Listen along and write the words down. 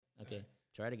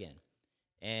Try it again.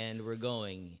 And we're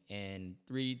going in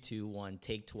 3, 2, 1,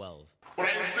 take 12. And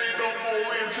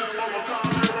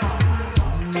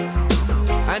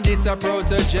it's a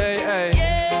protege, eh?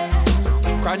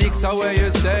 Yeah. Chronics are where you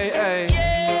say, eh?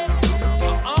 Yeah.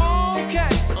 Okay.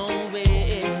 Oh,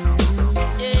 yeah.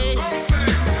 Yeah.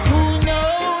 Who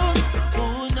knows?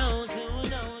 Who knows? Who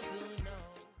knows? Who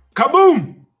knows?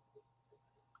 Kaboom!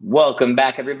 Welcome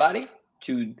back, everybody,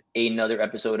 to another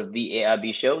episode of the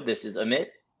AIB Show. This is Amit.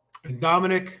 And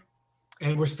Dominic.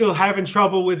 And we're still having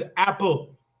trouble with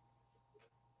Apple.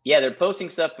 Yeah, they're posting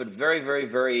stuff, but very, very,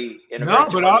 very.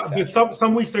 But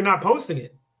some weeks they're not posting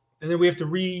it, and then we have to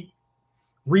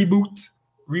reboot,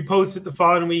 repost it the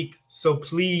following week. So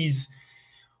please,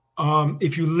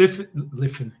 if you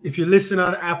listen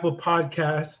on Apple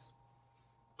Podcasts,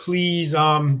 please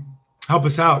help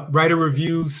us out. Write a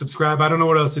review, subscribe. I don't know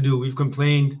what else to do. We've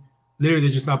complained. Literally,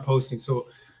 they're just not posting. So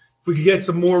if we could get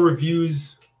some more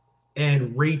reviews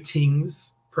and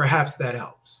ratings, perhaps that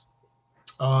helps.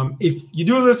 If you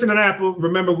do listen on Apple,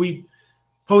 remember we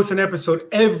post an episode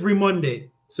every Monday.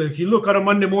 So if you look on a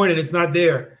Monday morning, it's not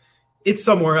there. It's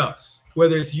somewhere else,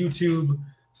 whether it's YouTube,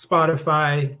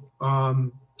 Spotify,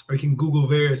 or you can Google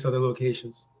various other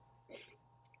locations.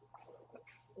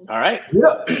 All right.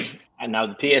 Yeah. And now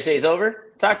the PSA is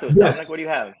over. Talk to us, Yes. Dominic. What do you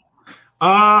have?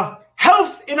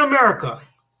 Health in America.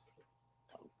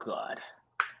 Oh, God.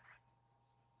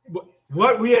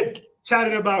 What we had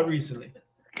chatted about recently.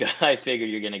 I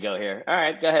figured you're going to go here. All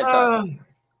right, go ahead. Talk.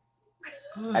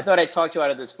 I thought I talked you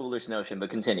out of this foolish notion, but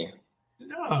continue.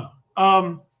 No.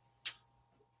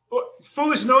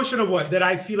 Foolish notion of what? That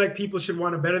I feel like people should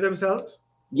want to better themselves?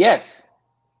 Yes.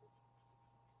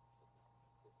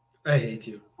 I hate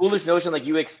you. Foolish notion like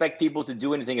you expect people to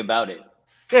do anything about it.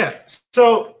 Yeah.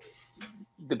 So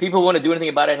the people who want to do anything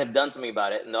about it have done something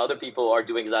about it, and the other people are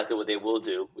doing exactly what they will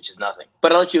do, which is nothing.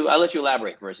 But I'll let you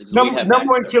elaborate first. Number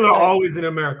one killer always in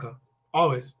America.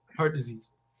 Always. Heart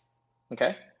disease.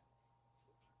 Okay.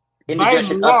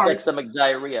 Indigestion, upset stomach,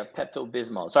 diarrhea,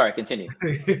 Pepto-Bismol. Sorry, continue.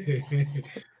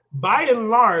 By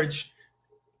and large,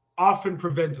 often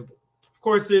preventable. Of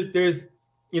course, there's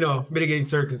mitigating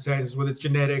circumstances, whether it's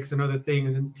genetics and other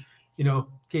things and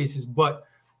cases, but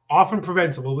often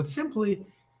preventable with simply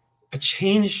a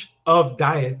change of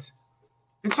diet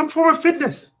and some form of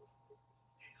fitness.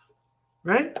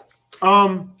 Right?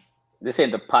 This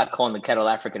ain't the pot calling the kettle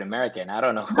African American. I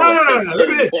don't know. No. Look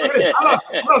at this.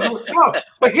 No.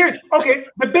 But here's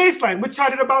the baseline. We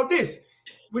chatted about this.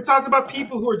 We talked about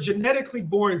people who are genetically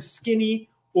born skinny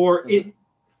or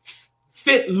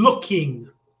fit looking,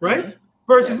 right? Mm-hmm.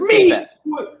 Versus me,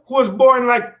 who was born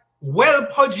like well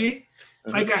pudgy,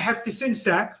 like a hefty cinch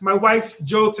sack. My wife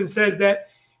jokes and says that,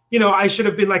 I should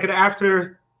have been like an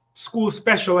after school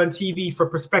special on TV for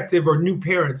prospective or new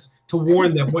parents to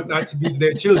warn them what not to do to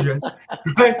their children.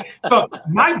 Right? So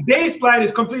my baseline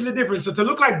is completely different. So to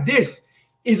look like this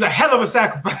is a hell of a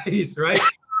sacrifice, right?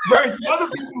 Versus other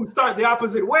people who start the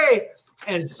opposite way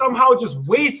and somehow just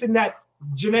wasting that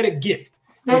genetic gift.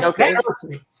 Okay. That hurts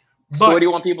me. So what do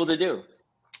you want people to do?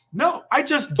 No, I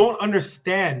just don't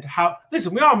understand how.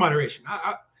 Listen, we all moderation.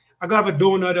 I go have a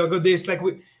donut. I'll go this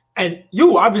and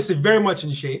you obviously very much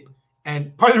in shape.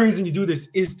 And part of the reason you do this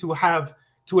is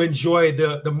to enjoy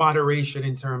the moderation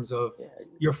in terms of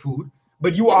your food.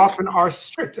 But you often are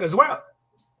strict as well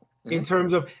in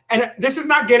terms of, and this is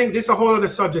not getting this a whole other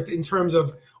subject in terms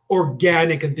of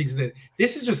organic and things like that.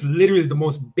 This is just literally the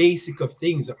most basic of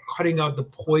things of cutting out the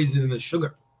poison and the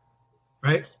sugar,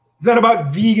 right? It's not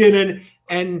about vegan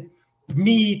and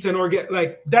meat and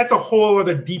organic. That's a whole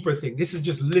other deeper thing. This is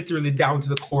just literally down to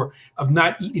the core of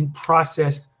not eating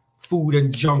processed food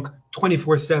and junk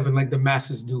 24/7 like the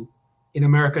masses do in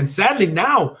America. And sadly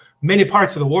now, many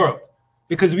parts of the world.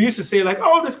 Because we used to say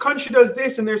this country does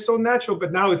this and they're so natural,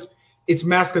 but now it's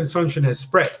mass consumption has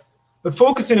spread. But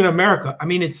focusing in America,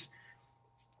 it's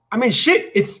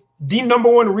the number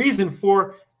one reason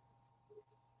for,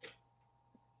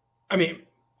 I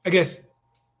guess,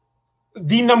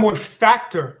 the number one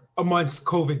factor amongst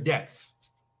COVID deaths,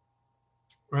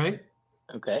 right?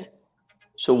 Okay.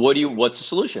 So what's the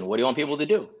solution? What do you want people to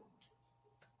do?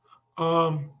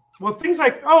 Well, things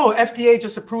like, FDA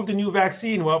just approved a new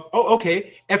vaccine. Well,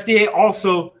 okay. FDA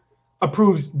also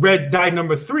approves red dye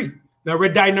number 3. Now,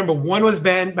 red dye number 1 was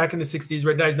banned back in the 60s.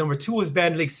 Red dye number 2 was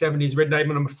banned late 70s. Red dye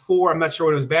number 4, I'm not sure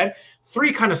when it was banned.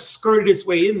 3 kind of skirted its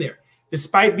way in there,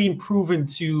 despite being proven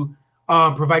to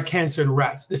provide cancer in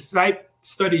rats, despite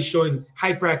studies showing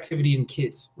hyperactivity in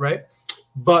kids, right?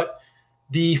 But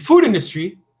the food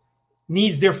industry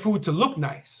needs their food to look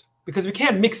nice because we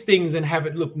can't mix things and have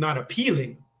it look not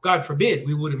appealing. God forbid,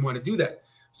 we wouldn't want to do that.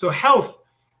 So health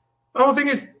The whole thing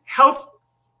is health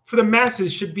for the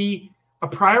masses should be a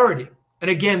priority. And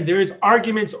again, there's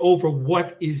arguments over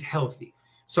what is healthy.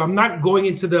 So I'm not going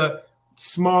into the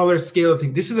smaller scale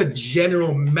thing. This is a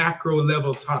general macro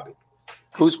level topic.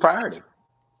 Whose priority?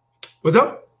 What's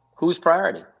up? Whose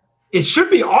priority? It should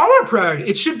be all our priority.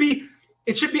 It should be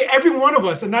every one of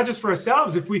us, and not just for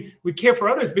ourselves. If we care for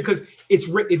others, because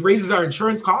it raises our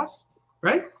insurance costs,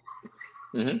 right?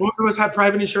 Mm-hmm. Most of us have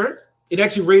private insurance. It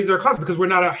actually raises our costs because we're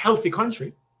not a healthy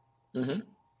country. Mm-hmm.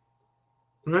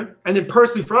 Right? And then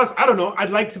personally for us, I don't know,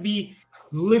 I'd like to be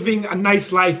living a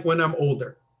nice life when I'm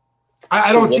older.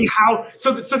 I don't see how.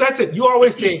 So that's it. You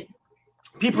always say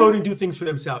people only do things for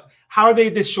themselves. How are they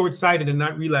this short-sighted and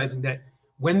not realizing that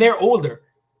when they're older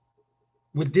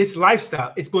with this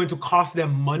lifestyle, it's going to cost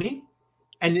them money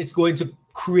and it's going to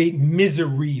create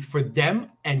misery for them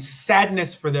and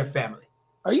sadness for their family?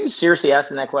 Are you seriously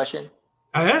asking that question?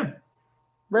 I am.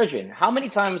 Virgin, how many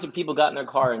times have people got in their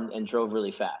car and drove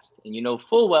really fast? And you know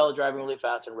full well driving really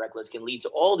fast and reckless can lead to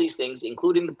all these things,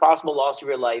 including the possible loss of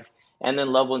your life and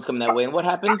then loved ones coming that way. And what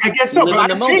happens? I guess so,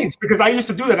 but I changed because I used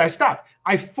to do that. I stopped.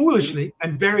 I foolishly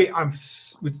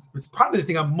it's probably the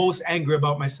thing I'm most angry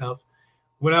about myself.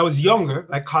 When I was younger,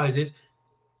 like college days,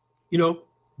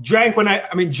 drove when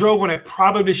I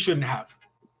probably shouldn't have.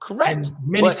 Correct. And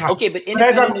many times. Okay, but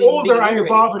as I'm older, I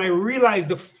evolve and I realize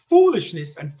the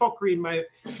foolishness and fuckery in my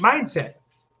mindset.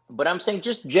 But I'm saying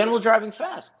just general driving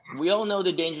fast. We all know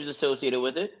the dangers associated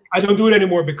with it. I don't do it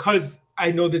anymore because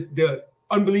I know that the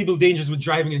unbelievable dangers with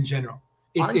driving in general.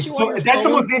 That's the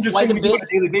most dangerous thing we do on a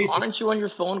daily basis. Aren't you on your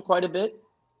phone quite a bit?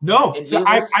 No. So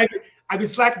I've been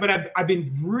slacking, but I've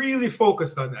been really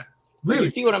focused on that. Really? You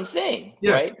see what I'm saying,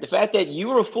 yes. Right? The fact that you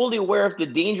were fully aware of the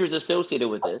dangers associated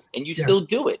with this, and you still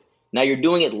do it. Now you're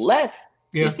doing it less.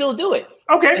 You still do it.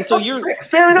 Okay. And so you're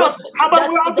fair enough. How about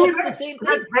I'll do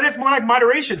that? That's more like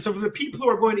moderation. So for the people who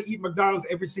are going to eat McDonald's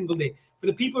every single day, for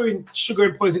the people who are in sugar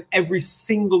and poison every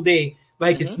single day,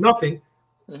 like it's nothing,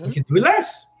 we can do it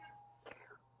less.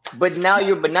 But now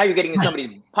you're getting in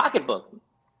somebody's pocketbook.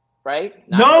 Right?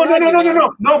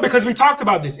 No, because we talked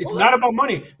about this. It's not about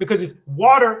money because it's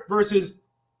water versus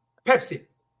Pepsi.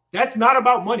 That's not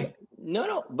about money.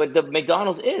 No, but the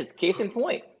McDonald's is. Case in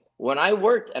point. When I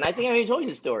worked, and I think I already told you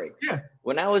the story. Yeah.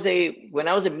 When I was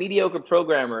a mediocre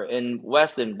programmer in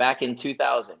Weston back in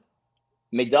 2000,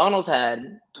 McDonald's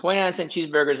had 29-cent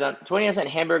cheeseburgers 29-cent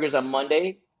hamburgers on Monday.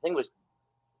 I think it was,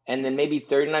 and then maybe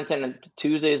 39-cent on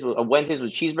Tuesdays or Wednesdays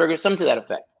with cheeseburgers, something to that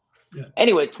effect. Yeah.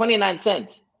 Anyway, 29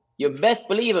 cents. You best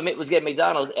believe it was getting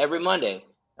McDonald's every Monday.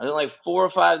 I was like 4 or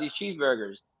 5 of these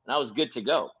cheeseburgers, and I was good to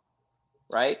go,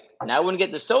 right? And I wouldn't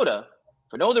get the soda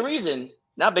for no other reason,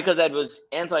 not because I was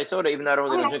anti-soda, even though I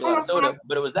don't really drink a lot of soda,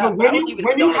 but it was that.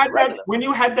 When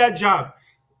you had that job,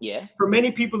 yeah. For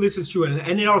many people, this is true,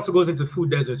 and it also goes into food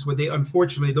deserts where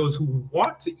unfortunately, those who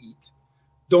want to eat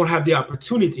don't have the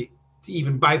opportunity to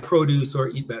even buy produce or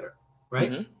eat better,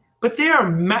 right? Mm-hmm. But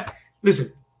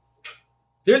listen.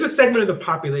 There's a segment of the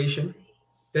population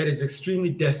that is extremely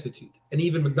destitute, and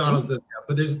even McDonald's does that.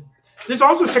 But there's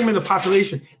also a segment of the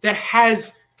population that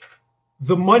has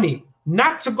the money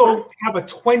not to go have a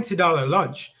 $20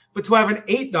 lunch, but to have an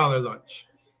 $8 lunch.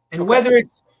 And whether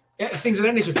it's things of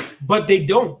that nature, but they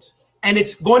don't. And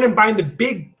it's going and buying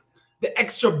the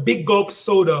extra big gulp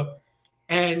soda.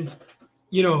 And,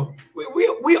 we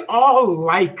all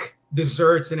like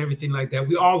desserts and everything like that.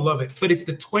 We all love it, but it's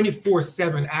the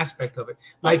 24/7 aspect of it.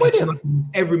 Like it's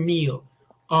every meal.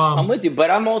 I'm with you, but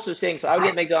I'm also saying, so I would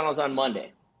get McDonald's on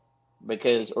Monday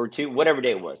whatever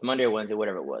day it was, Monday or Wednesday,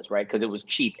 whatever it was, right? Because it was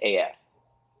cheap AF,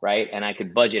 right? And I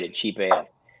could budget it cheap AF.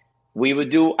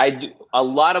 A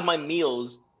lot of my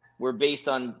meals were based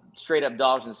on straight up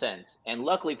dollars and cents. And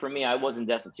luckily for me, I wasn't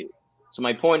destitute. So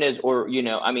my point is,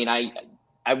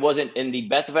 I wasn't in the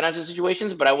best of financial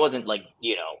situations, but I wasn't like,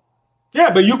 Yeah,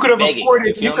 but you could have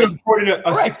afforded. You could have afforded a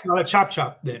 $6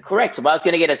 chop then. Correct. So if I was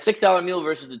going to get a $6 meal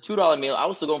versus the $2 meal, I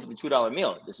was still going for the $2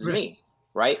 meal. This is me,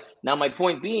 right? Now my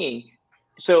point being,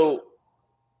 so.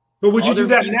 But would you do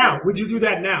that now? Would you do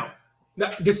that now?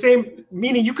 The same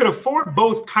meaning you could afford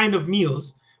both kind of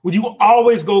meals. Would you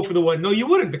always go for the one? No, you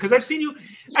wouldn't, because I've seen you.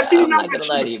 I've seen you not that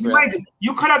sugar.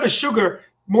 You cut out the sugar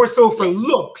more so for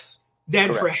looks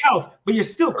than for health, but you're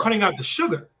still cutting out the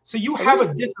sugar. So you have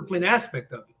a discipline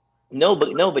aspect of it. No, but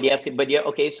you have to. But yeah,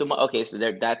 so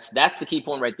there. That's the key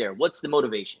point right there. What's the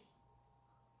motivation?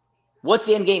 What's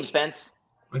the end game, Spence?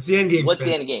 What's the end game?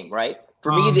 The end game, right?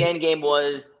 For me, the end game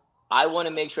was I want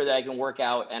to make sure that I can work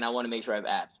out and I want to make sure I have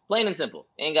abs. Plain and simple.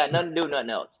 Ain't got nothing to do with nothing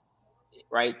else,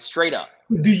 right? Straight up.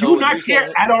 Do you not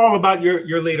care at all about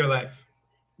your later life?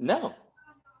 No.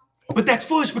 But that's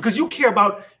foolish because you care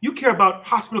about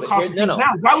hospital costs and things no.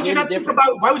 now. Why would you Here's not the think difference.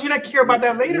 about? Why would you not care about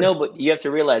that later? No, but you have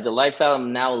to realize the lifestyle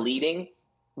I'm now leading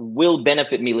will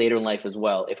benefit me later in life as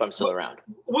well if I'm still around.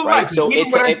 Well, right. Likely. So Even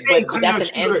it's when I'm saying but cutting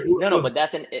that's out an sugar, but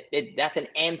that's an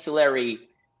ancillary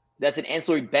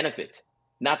benefit,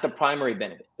 not the primary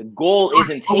benefit. The goal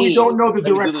isn't but we don't know the let me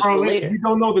do direct this for correlation. later. We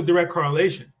don't know the direct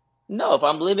correlation. No, if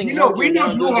I'm living We know now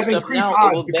and you doing this have stuff increased now, it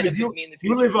odds will because benefit me in the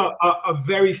you future. live a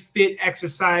very fit,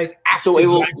 exercise, active So it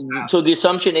will. lifestyle. So the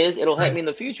assumption is it'll help me in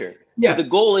the future. Yes. So the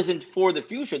goal isn't for the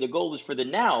future. The goal is for the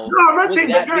now. No, I'm not saying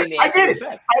that. being the I get it.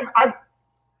 effect.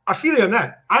 I feel you on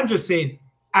that. I'm just saying,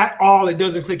 at all, it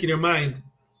doesn't click in your mind.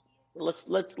 Let's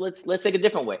take a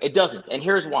different way. It doesn't, and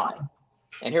here's why.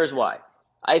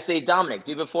 I say, Dominic,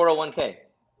 do you have a 401k?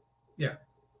 Yeah.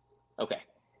 Okay.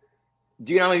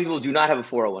 Do you know how many people do not have a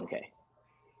 401k?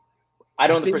 I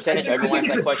don't know the percentage. Everyone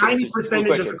asks that question. A tiny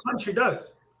percentage of the country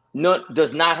does. No,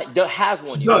 does not. Has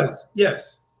one. Does,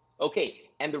 yes. Okay.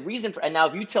 And the reason and now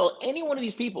if you tell any one of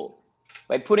these people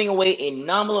by putting away a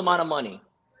nominal amount of money,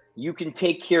 you can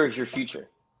take care of your future.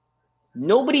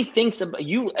 Nobody thinks about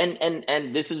you,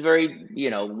 and this is very,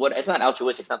 it's not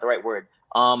altruistic, it's not the right word.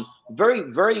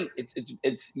 Very,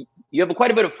 it's you have quite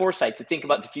a bit of foresight to think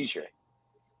about the future.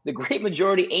 The great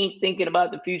majority ain't thinking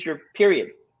about the future,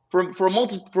 period, for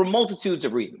multitudes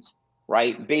of reasons,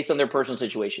 right? Based on their personal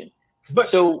situation.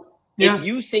 But if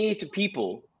you say to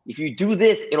people, if you do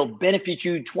this, it'll benefit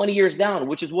you 20 years down,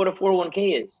 which is what a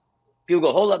 401k is. People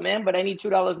go, hold up, man, but I need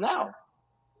 $2 now.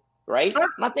 Right? I'm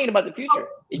not thinking about the future.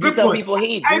 If you tell people,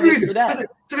 hey, do this for that.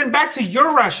 So then back to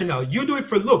your rationale. You do it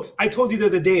for looks. I told you the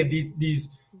other day,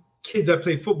 these kids I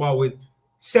played football with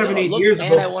 7-8 years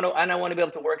ago. And I want to be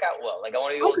able to work out well. Like I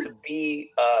want to be able to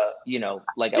be, I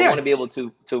want to be able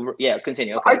to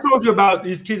continue. Okay. I told you about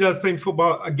these kids I was playing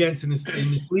football against in this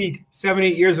league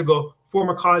 7-8 years ago,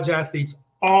 former college athletes,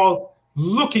 all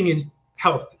looking in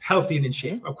healthy and in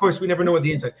shape. Of course, we never know what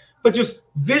the inside, but just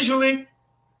visually,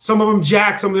 some of them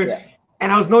jacked, some of them. Yeah.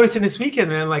 And I was noticing this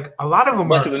weekend, man, like a lot of them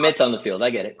bunch of mitts on the field.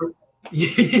 I get it.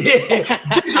 Yeah,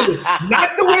 visually,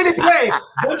 not the way they play.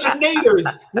 Bunch of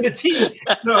naders with a T.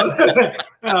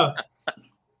 No.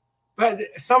 But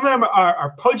some of them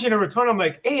are punching a return. I'm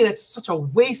like, hey, that's such a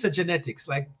waste of genetics.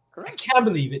 Like, correct. I can't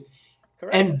believe it.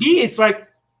 Correct. And B, it's like,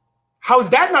 how's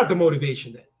that not the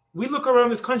motivation then? We look around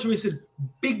this country, we see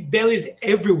big bellies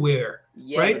everywhere,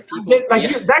 right?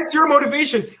 That's your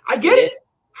motivation. I get it.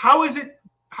 How is it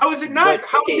not? But,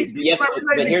 how are these people not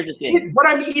realizing here's the thing. What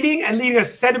I'm eating and leading a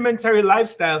sedimentary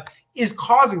lifestyle is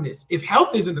causing this? If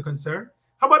health isn't the concern,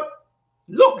 how about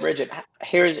looks? Bridget,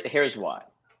 here's why,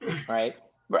 right?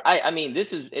 I mean,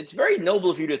 it's very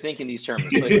noble of you to think in these terms,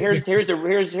 but here's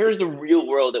the real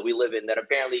world that we live in that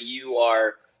apparently you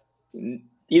are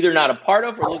either not a part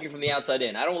of or looking from the outside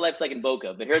in. I don't know life's like in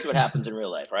Boca, but here's what happens in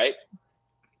real life, right?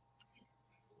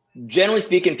 Generally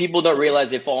speaking, people don't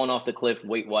realize they've fallen off the cliff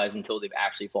weight-wise until they've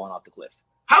actually fallen off the cliff.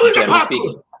 How is that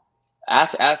possible?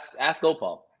 Ask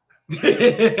Gopal.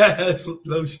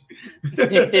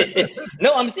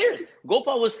 No, I'm serious.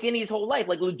 Gopal was skinny his whole life.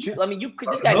 Like legit. I mean,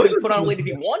 this guy couldn't put on weight if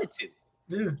he wanted to.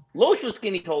 Yeah. Loesch was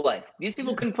skinny his whole life. These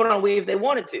people couldn't put on weight if they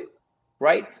wanted to,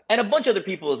 right? And a bunch of other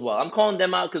people as well. I'm calling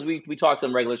them out because we talk to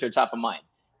them regularly, so they're top of mind.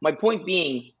 My point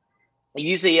being,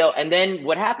 you say, and then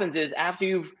what happens is after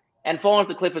you've and falling off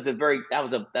the cliff that's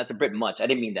a bit much. I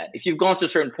didn't mean that. If you've gone to a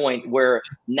certain point where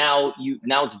now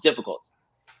it's difficult,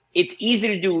 it's easy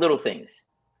to do little things.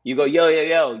 You go, yo,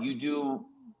 you do,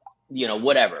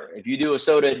 whatever. If you do a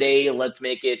soda a day, let's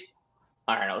make it,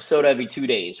 I don't know, soda every 2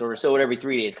 days or soda every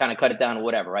 3 days, kind of cut it down or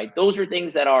whatever, right? Those are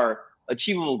things that are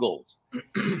achievable goals.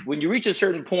 When you reach a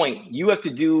certain point, you have to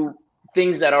do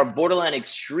things that are borderline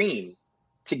extreme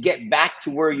to get back to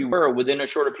where you were within a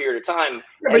shorter period of time.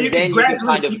 Yeah, but you can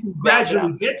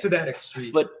gradually get to that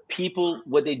extreme. But people,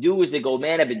 what they do is they go,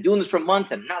 man, I've been doing this for months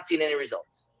and not seeing any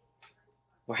results.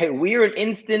 Right? We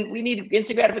need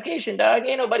instant gratification, dog.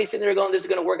 Ain't nobody sitting there going, this is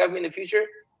going to work out for me in the future.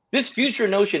 This future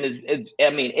notion is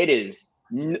I mean, it is.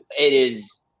 But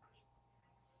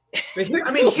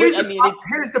here's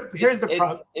the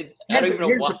problem.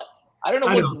 I don't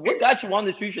know what got you on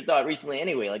this future thought recently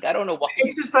anyway. Like, I don't know why.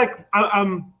 It's just like,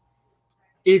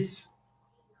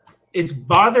 it's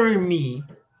bothering me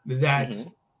that,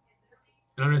 and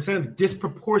I understand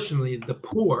disproportionately the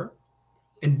poor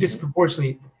and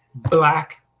disproportionately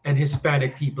Black and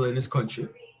Hispanic people in this country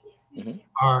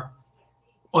are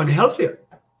unhealthier,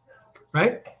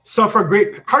 right? Suffer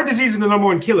great heart disease is the number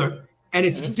one killer, and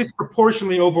it's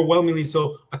disproportionately, overwhelmingly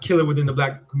so a killer within the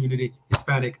Black community,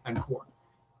 Hispanic and poor.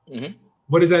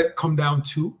 What does that come down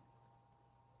to?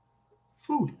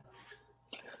 Food,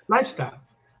 lifestyle.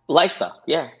 Lifestyle,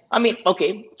 yeah. I mean,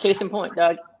 okay, case in point,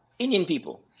 dog, Indian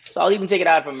people. So I'll even take it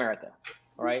out of America,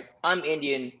 all right? I'm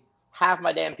Indian. Half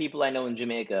my damn people I know in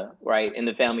Jamaica, right, in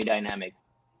the family dynamic,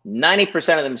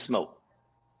 90% of them smoke,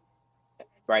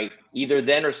 right? Either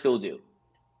then or still do.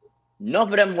 None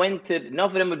of them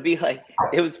would be like,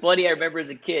 it was funny, I remember as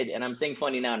a kid, and I'm saying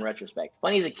funny now in retrospect.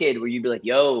 Funny as a kid where you'd be like,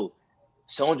 yo,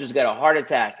 someone just got a heart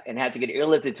attack and had to get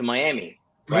airlifted to Miami.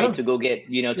 Right, to go get,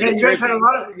 to yeah, get you guys surgery. had a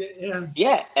lot of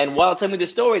Yeah, and while telling me the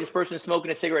story, this person is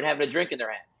smoking a cigarette and having a drink in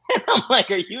their hand. And I'm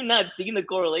like, are you not seeing the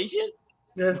correlation?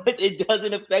 Yeah. But it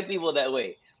doesn't affect people that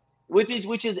way.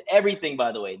 Which is everything,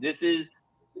 by the way. This is,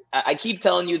 I keep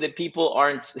telling you that people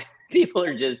are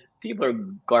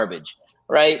garbage,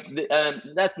 right?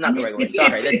 That's not the right word.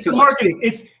 Sorry, that's it's too the much. marketing.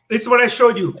 It's what I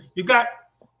showed you. You got,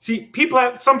 see,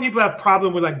 some people have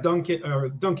problem with like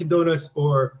Dunkin' Donuts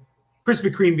or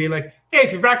Krispy Kreme being like, hey,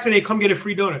 if you're vaccinated, come get a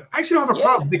free donut. I actually don't have a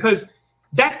problem because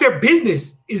that's their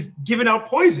business, is giving out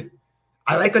poison.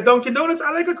 I like a Dunkin' Donuts.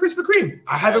 I like a Krispy Kreme.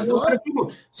 I have it once in a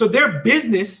people. So their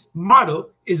business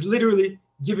model is literally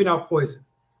giving out poison.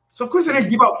 So of course they're gonna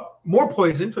give out more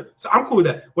poison. So I'm cool with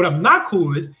that. What I'm not cool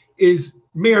with is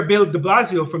Mayor Bill de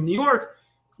Blasio from New York,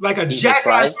 like a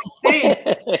jackass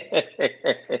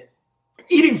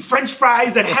eating French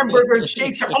fries and hamburger and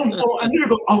Shake Shack. And literally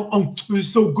go, this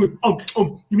is so good.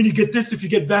 You mean you get this if you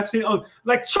get vaccinated?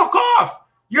 Like, chuck off.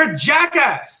 You're a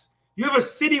jackass. You have a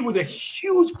city with a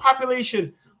huge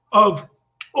population of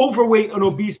overweight and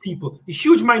obese people, a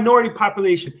huge minority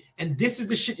population, and this is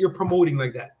the shit you're promoting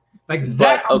like that. Like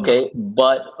that.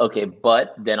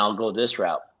 But then I'll go this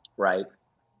route, right?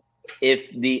 I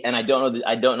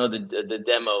don't know the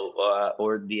demo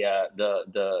or the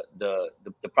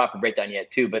proper breakdown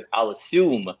yet too, but I'll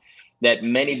assume that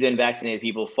many of the unvaccinated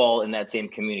people fall in that same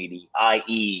community,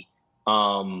 i.e.,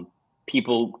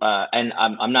 people, and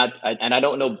I'm not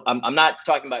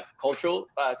talking about cultural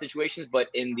situations, but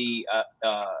in the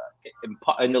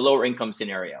lower income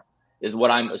scenario is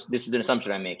what this is an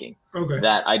assumption I'm making. Okay.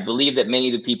 That I believe that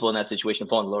many of the people in that situation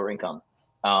fall in lower income.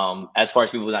 As far as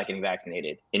people not getting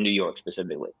vaccinated in New York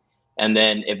specifically. And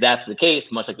then if that's the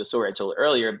case, much like the story I told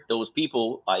earlier, those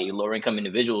people, i.e. lower income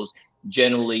individuals,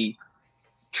 generally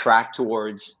track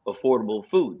towards affordable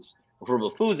foods.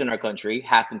 Affordable foods in our country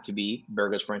happen to be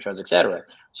burgers, french fries, etc.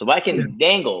 So if I can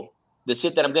dangle the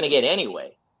shit that I'm going to get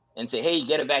anyway and say, hey, you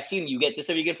get a vaccine, you get this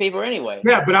stuff you get paid for anyway.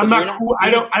 Yeah, but I'm not cool. I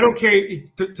don't care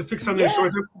to fix something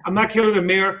short term. I'm not killing the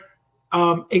mayor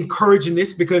encouraging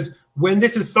this, because when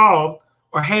this is solved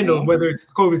or handled, whether it's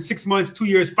COVID 6 months, 2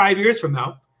 years, 5 years from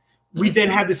now, we then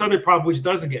have this other problem which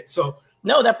doesn't get. So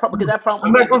no, that problem, because that problem.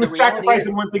 I'm not going to sacrifice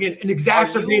one thing and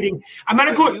exacerbating. I'm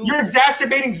not going. You're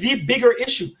exacerbating the bigger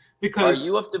issue, because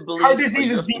you have to believe heart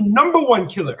disease is the #1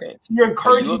 killer. Okay. So you're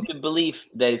encouraging. You have the belief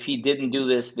that if he didn't do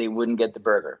this, they wouldn't get the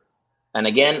burger. And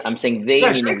again, I'm saying they,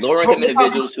 meaning lower income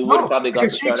individuals who would have probably got the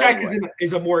Shake Shack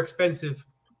is a more expensive.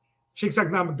 Shake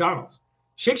Shack's not McDonald's.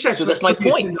 Shake Shack. So that's my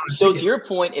point. So to your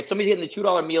point, if somebody's getting the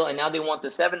 $2 meal and now they want the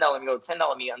 $7 meal or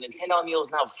 $10 meal, and then $10 meal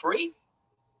is now free,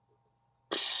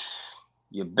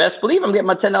 you best believe I'm getting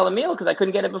my $10 meal because I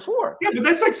couldn't get it before. Yeah, but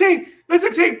that's like saying,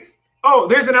 oh,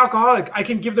 there's an alcoholic, I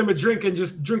can give them a drink and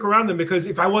just drink around them, because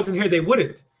if I wasn't here, they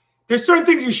wouldn't. There's certain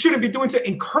things you shouldn't be doing to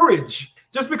encourage.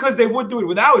 Just because they would do it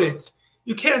without it,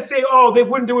 you can't say, oh, they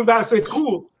wouldn't do it without it, so it's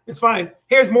cool, it's fine.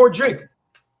 Here's more drink.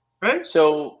 Right.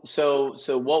 So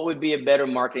what would be a better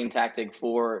marketing tactic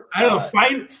for? I don't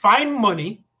know. Find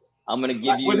money. I'm gonna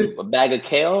give you a bag of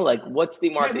kale. Like, what's the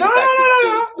marketing tactic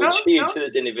to achieve to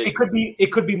this individual?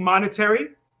 It could be monetary.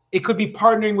 It could be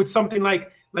partnering with something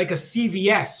like a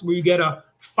CVS, where you get a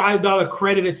 $5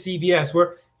 credit at CVS,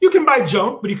 where you can buy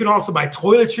junk, but you can also buy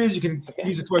toiletries. You can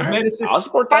use it towards medicine. I'll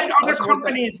support that. Find other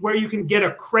companies where you can get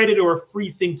a credit or a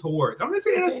free thing towards. I'm not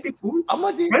saying that's the food. I'm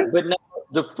with you, but now,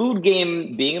 the food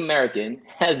game, being American,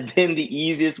 has been the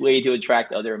easiest way to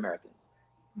attract other Americans,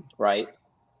 right?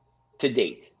 To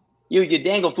date. You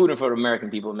dangle food in front of American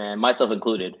people, man, myself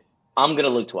included. I'm going to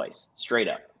look twice, straight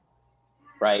up,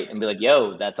 right? And be like,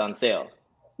 yo, that's on sale.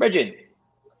 Bridget,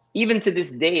 even to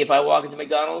this day, if I walk into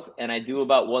McDonald's, and I do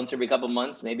about once every couple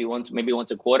months, maybe once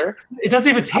a quarter. It doesn't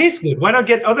even taste good. Why not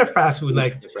get other fast food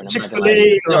like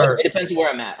Chick-fil-A? No, it depends on where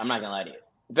I'm at. I'm not going to lie to you.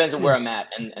 It depends on where I'm at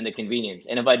and the convenience.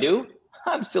 And if I do,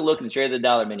 I'm still looking straight at the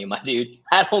dollar menu, my dude.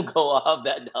 I don't go off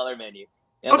that dollar menu.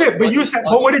 Okay, but you said,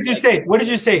 what did you say? What did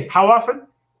you say? How often?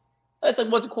 That's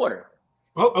like once a quarter.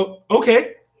 Oh,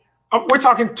 okay. We're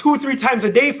talking 2-3 times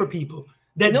a day for people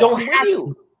that don't have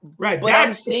to. Right, but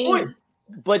that's the point.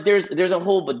 But there's a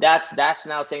whole, but that's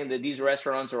now saying that these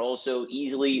restaurants are also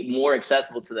easily more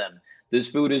accessible to them. This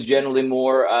food is generally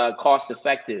more cost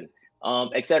effective.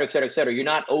 et cetera, et cetera, et cetera. You're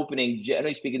not opening,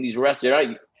 generally speaking, these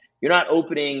restaurants. You're not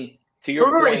opening. To your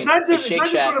remember, point, it's not just Shake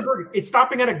Shack. going to burger. It's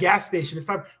stopping at a gas station. It's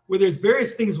not where there's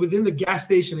various things within the gas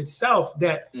station itself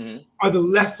that are the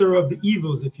lesser of the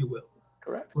evils, if you will.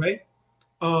 Correct. Right.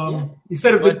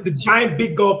 Instead of the giant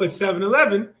big gulp at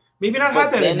 7-Eleven, maybe not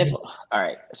have that. All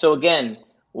right. So again,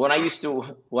 when I used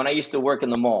to work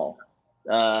in the mall,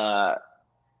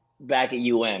 back at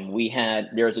UM,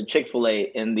 there was a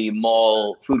Chick-fil-A in the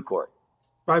mall food court.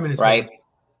 5 minutes. Right.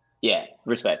 Yeah.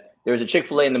 Respect. There was a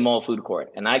Chick-fil-A in the mall food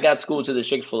court, and I got schooled to the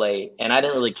Chick-fil-A, and I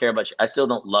didn't really care about it. I still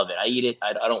don't love it. I eat it.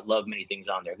 I don't love many things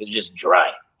on there because it's just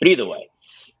dry. But either way,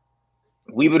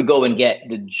 we would go and get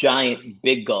the giant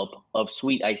big gulp of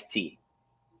sweet iced tea.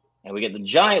 And we get the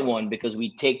giant one because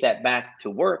we take that back to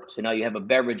work. So now you have a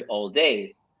beverage all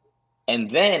day.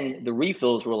 And then the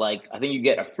refills were like, I think you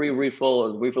get a free refill, or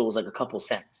the refill was like a couple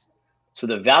cents. So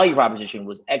the value proposition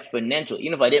was exponential.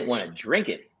 Even if I didn't want to drink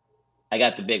it, I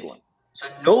got the big one. So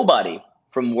nobody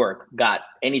from work got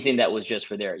anything that was just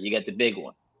for there. You get the big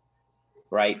one,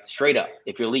 right? Straight up,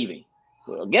 if you're leaving.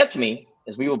 What gets me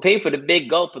is we will pay for the big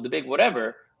gulp or the big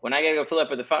whatever. When I got to go fill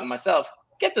up at the fountain myself,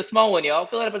 get the small one, y'all.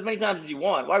 Fill it up as many times as you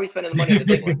want. Why are we spending the money on the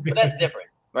big one? But that's different,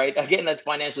 right? Again, that's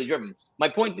financially driven. My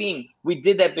point being, we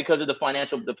did that because of the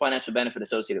financial benefit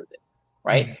associated with it,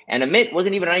 right? And Amit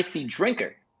wasn't even an iced tea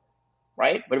drinker,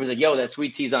 right? But it was like, yo, that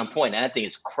sweet tea's on point. And that thing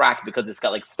is cracked because it's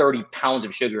got like 30 pounds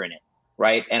of sugar in it.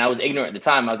 Right. And I was ignorant at the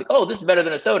time. I was like, oh, this is better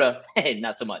than a soda.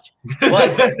 Not so much.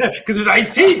 But because it's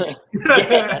iced tea.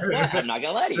 That's why. I'm not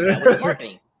going to lie to you. That was the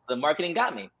marketing. The marketing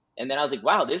got me. And then I was like,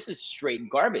 wow, this is straight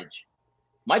garbage.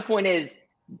 My point is,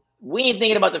 we ain't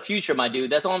thinking about the future, my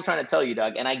dude. That's all I'm trying to tell you,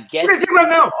 dog. And I get it. Right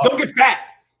now, don't get fat.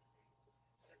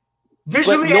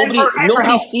 Visually,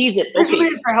 nobody sees it. Visually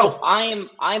okay, and for health. So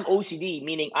I'm OCD,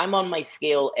 meaning I'm on my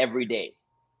scale every day.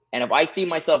 And if I see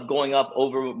myself going up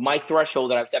over my threshold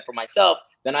that I've set for myself,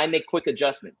 then I make quick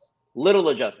adjustments, little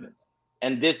adjustments.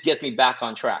 And this gets me back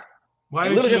on track. Why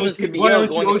aren't you OCD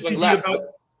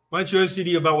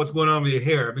about what's going on with your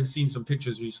hair? I've been seeing some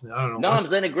pictures recently. I don't know. No, I'm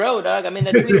just letting it grow, dog. I'm in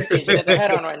that tweeting stage. I got the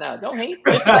hat on right now. Don't hate.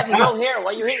 Just let me grow hair.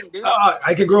 Why you hating, dude?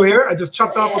 I can grow hair? I just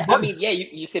chopped off a bunch. I mean, yeah,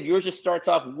 you said yours just starts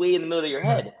off way in the middle of your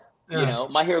head. Yeah. You know,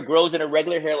 my hair grows in a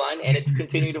regular hairline and it's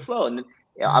continuing to flow. And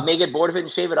I may get bored of it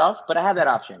and shave it off, but I have that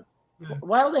option. Yeah.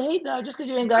 Why all the hate, dog? Just because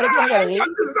you ain't got it, you don't got to hate.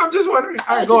 I'm just wondering.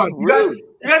 All right, go on. You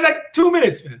got like 2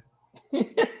 minutes, man.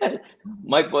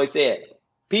 Mike Boy said,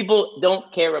 people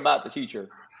don't care about the future.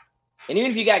 And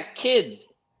even if you got kids,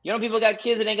 you know people got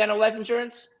kids and ain't got no life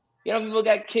insurance? You know people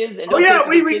got kids and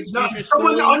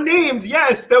someone unnamed,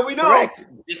 yes, that we know. Correct.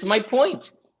 This is my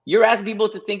point. You're asking people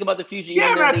to think about the future.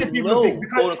 Yeah, I'm asking people to think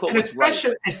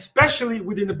because, especially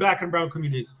within the Black and brown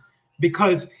communities.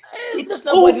 Because it's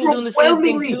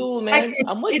overwhelmingly too, man.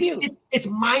 I'm with you. It's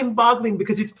mind-boggling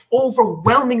because it's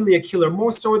overwhelmingly a killer,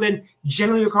 more so than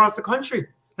generally across the country.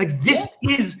 Like this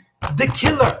is the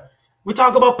killer. We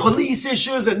talk about police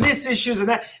issues and this issues and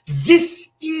that.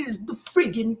 This is the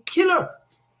friggin' killer.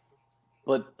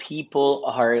 But people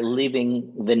are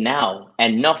living the now.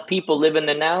 And enough people live in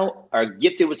the now are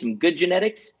gifted with some good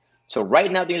genetics. So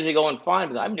right now things are going fine.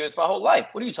 But I've been doing this my whole life.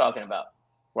 What are you talking about?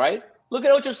 Right? Look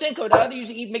at Ocho Cinco, dog. They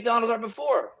used to eat McDonald's right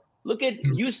before. Look at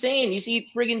Usain. You see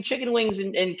friggin' chicken wings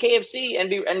and KFC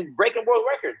and breaking world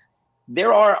records.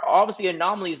 There are obviously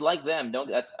anomalies like them.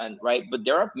 Right? But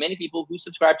there are many people who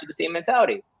subscribe to the same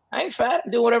mentality. I ain't fat.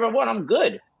 I'm doing whatever I want. I'm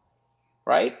good.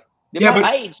 Right? Yeah,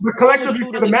 but collectively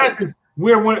for the masses,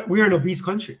 we're an obese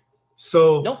country.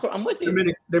 So no, I'm with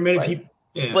you. There are many people.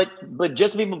 Yeah. But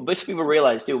just people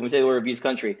realize too when we say we're an obese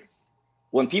country.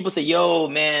 When people say, yo,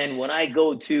 man, when I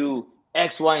go to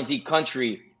X, Y, and Z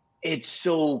country, it's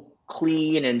so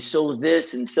clean and so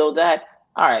this and so that.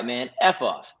 All right, man, F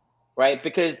off, right?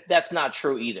 Because that's not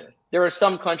true either. There are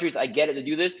some countries, I get it, to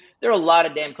do this. There are a lot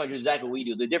of damn countries exactly what we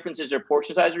do. The difference is their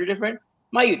portion size are different.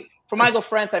 From I go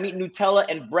France, I'm eating Nutella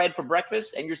and bread for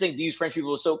breakfast, and you're saying these French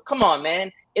people are so, come on,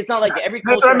 man. It's not like every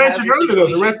culture. That's what I mentioned earlier,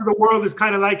 though. The rest of the world is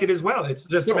kind of like it as well. It's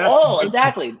just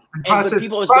exactly. And processed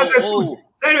foods. So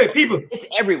anyway, people. It's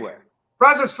everywhere.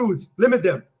 Processed foods, limit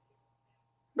them.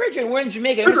 Bridget, we're in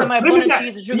Jamaica. Every time I have bun and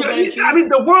cheese and sugar bun and cheese. I mean,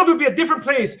 the world would be a different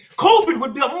place. COVID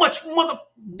would be a much more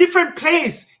different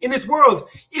place in this world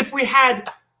if we had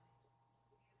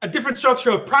a different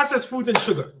structure of processed foods and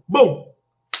sugar. Boom.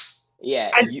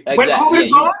 Yeah. And when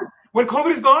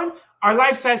COVID is gone, our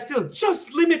lifestyle still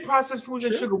just limit processed foods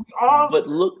and sugar. We all, but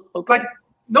look, okay. Like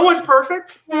no one's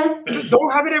perfect. Just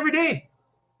don't have it every day.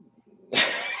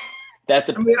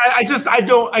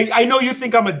 I know you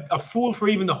think I'm a fool for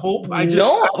even the hope.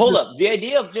 Hold up. The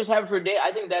idea of just having it for a day,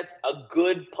 I think that's a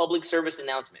good public service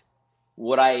announcement.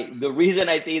 the reason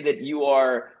I say that you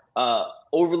are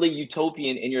overly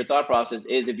utopian in your thought process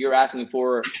is if you're asking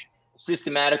for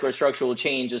systematic or structural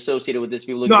change associated with this,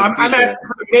 people looking No, at the I'm future, asking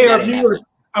for the mayor of that New ain't York,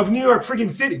 happening. New York freaking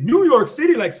City. New York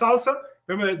City, like salsa.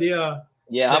 Remember the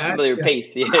Yeah, I'm familiar with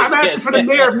Pace. Yes, I'm asking yes. for the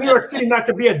mayor of New York City not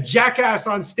to be a jackass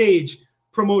on stage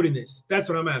promoting this. That's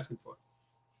what I'm asking for.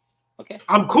 Okay.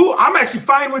 I'm cool. I'm actually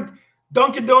fine with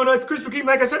Dunkin' Donuts, Krispy Kreme.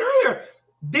 Like I said earlier,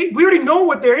 we already know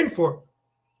what they're in for.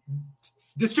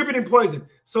 Distributing poison.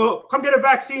 So come get a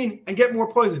vaccine and get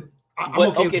more poison. I'm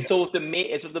okay. Okay, so if the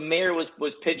mayor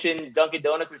was pitching Dunkin'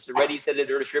 Donuts and already said that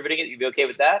they're distributing it, you'd be okay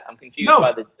with that? I'm confused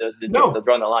by the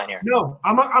drawing the line here. No,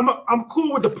 I'm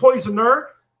cool with the poisoner.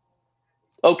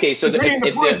 Okay, so if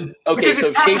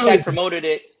Shake Shack promoted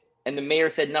it and the mayor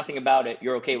said nothing about it,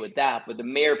 you're okay with that. But the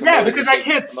mayor, because I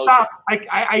can't stop.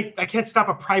 I can't stop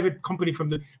a private company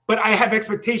from but I have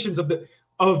expectations of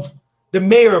the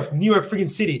mayor of New York freaking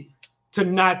City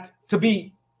to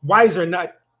be wiser and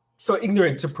not so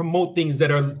ignorant to promote things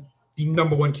that are the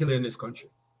 #1 killer in this country.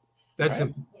 That's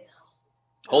simple.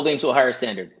 Holding to a higher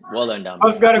standard. Well done, Dom. I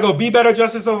just gotta go. Be better,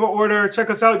 justice over order.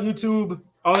 Check us out, YouTube,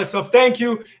 all that stuff. Thank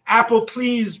you. Apple,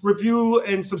 please review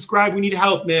and subscribe. We need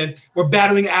help, man. We're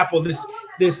battling Apple.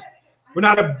 We're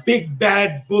not a big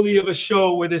bad bully of a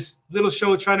show. We're this little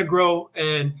show trying to grow,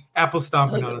 and Apple's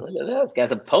stomping on us. Look at this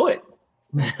guy's a poet.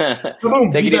 Come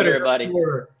on, Take it easy, everybody.